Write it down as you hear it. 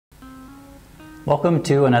Welcome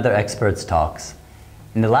to another Experts Talks.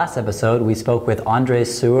 In the last episode, we spoke with Andre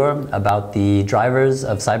Suhr about the drivers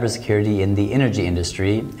of cybersecurity in the energy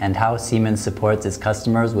industry and how Siemens supports its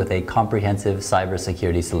customers with a comprehensive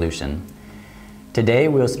cybersecurity solution. Today,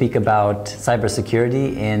 we'll speak about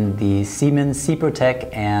cybersecurity in the Siemens Siprotec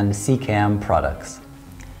and Sicam products.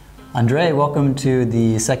 Andre, welcome to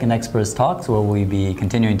the second Experts Talks, where we'll be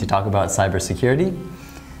continuing to talk about cybersecurity.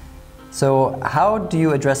 So, how do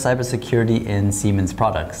you address cybersecurity in Siemens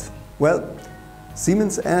products? Well,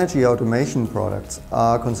 Siemens energy automation products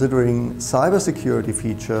are considering cybersecurity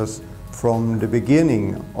features from the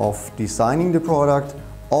beginning of designing the product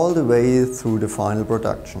all the way through the final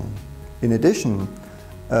production. In addition,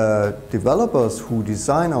 developers who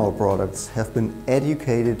design our products have been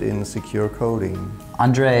educated in secure coding.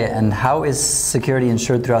 Andre, and how is security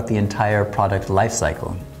ensured throughout the entire product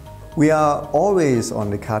lifecycle? We are always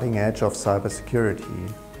on the cutting edge of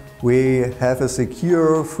cybersecurity. We have a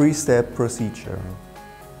secure three-step procedure.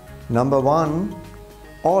 Number one,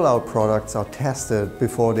 all our products are tested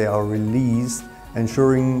before they are released,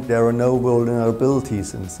 ensuring there are no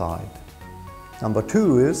vulnerabilities inside. Number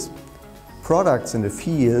two is, products in the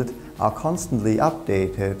field are constantly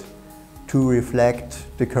updated to reflect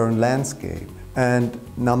the current landscape. And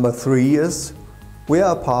number three is, we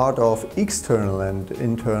are part of external and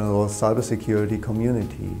internal cybersecurity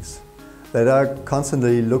communities that are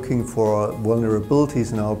constantly looking for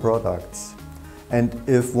vulnerabilities in our products. And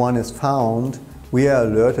if one is found, we are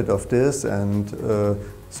alerted of this, and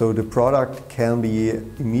so the product can be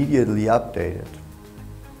immediately updated.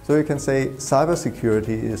 So you can say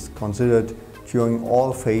cybersecurity is considered during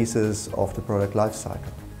all phases of the product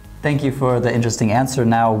lifecycle. Thank you for the interesting answer.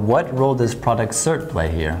 Now, what role does Product Cert play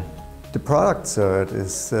here? The Product Cert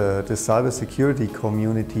is the cybersecurity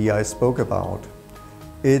community I spoke about.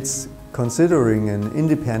 It's considering an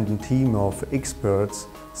independent team of experts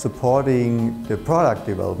supporting the product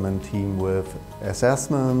development team with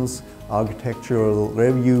assessments, architectural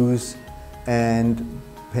reviews, and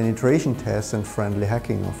penetration tests and friendly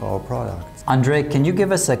hacking of our products. Andre, can you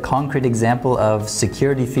give us a concrete example of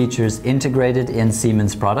security features integrated in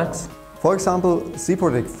Siemens products? For example,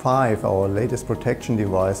 Siprotec 5, our latest protection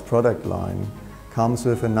device product line, comes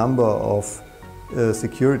with a number of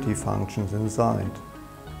security functions inside.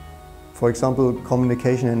 For example,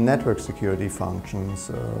 communication and network security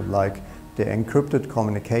functions, like the encrypted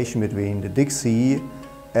communication between the Dixie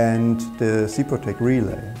and the Siprotec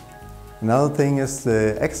relay. Another thing is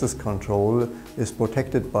the access control is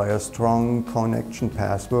protected by a strong connection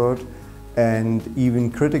password, and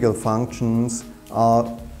even critical functions are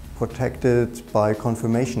protected by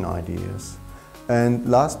confirmation IDs. And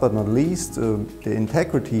last but not least, the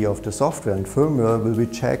integrity of the software and firmware will be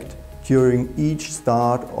checked during each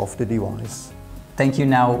start of the device. Thank you.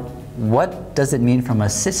 Now, what does it mean from a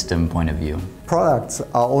system point of view? Products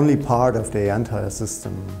are only part of the entire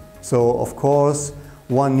system. So, of course,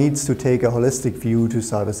 one needs to take a holistic view to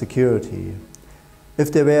cybersecurity.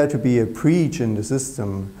 If there were to be a breach in the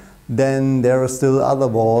system, then there are still other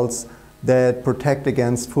walls that protect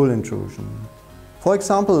against full intrusion. For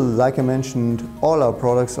example, like I mentioned, all our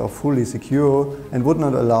products are fully secure and would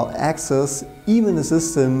not allow access even the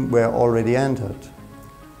system were already entered.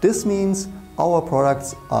 This means our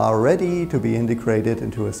products are ready to be integrated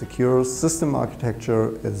into a secure system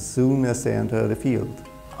architecture as soon as they enter the field.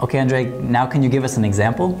 Okay, Andre, now can you give us an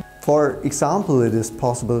example? For example, it is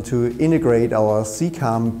possible to integrate our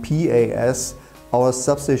Sicam PAS, our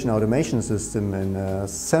substation automation system, in a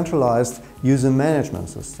centralized user management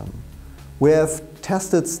system. We have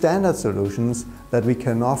tested standard solutions that we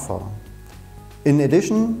can offer. In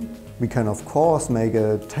addition, we can of course make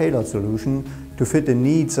a tailored solution to fit the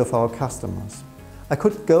needs of our customers. I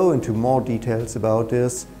could go into more details about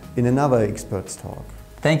this in another Experts Talk.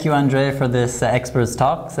 Thank you, Andre, for this Experts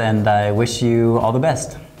Talks, and I wish you all the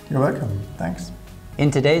best. You're welcome. Thanks. In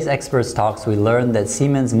today's Experts Talks, we learned that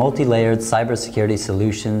Siemens' multi-layered cybersecurity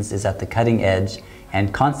solutions is at the cutting edge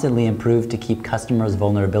and constantly improved to keep customers'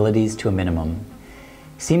 vulnerabilities to a minimum.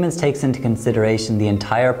 Siemens takes into consideration the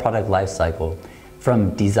entire product lifecycle,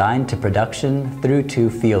 from design to production through to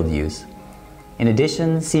field use. In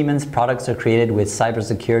addition, Siemens products are created with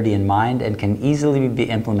cybersecurity in mind and can easily be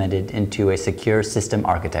implemented into a secure system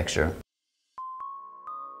architecture.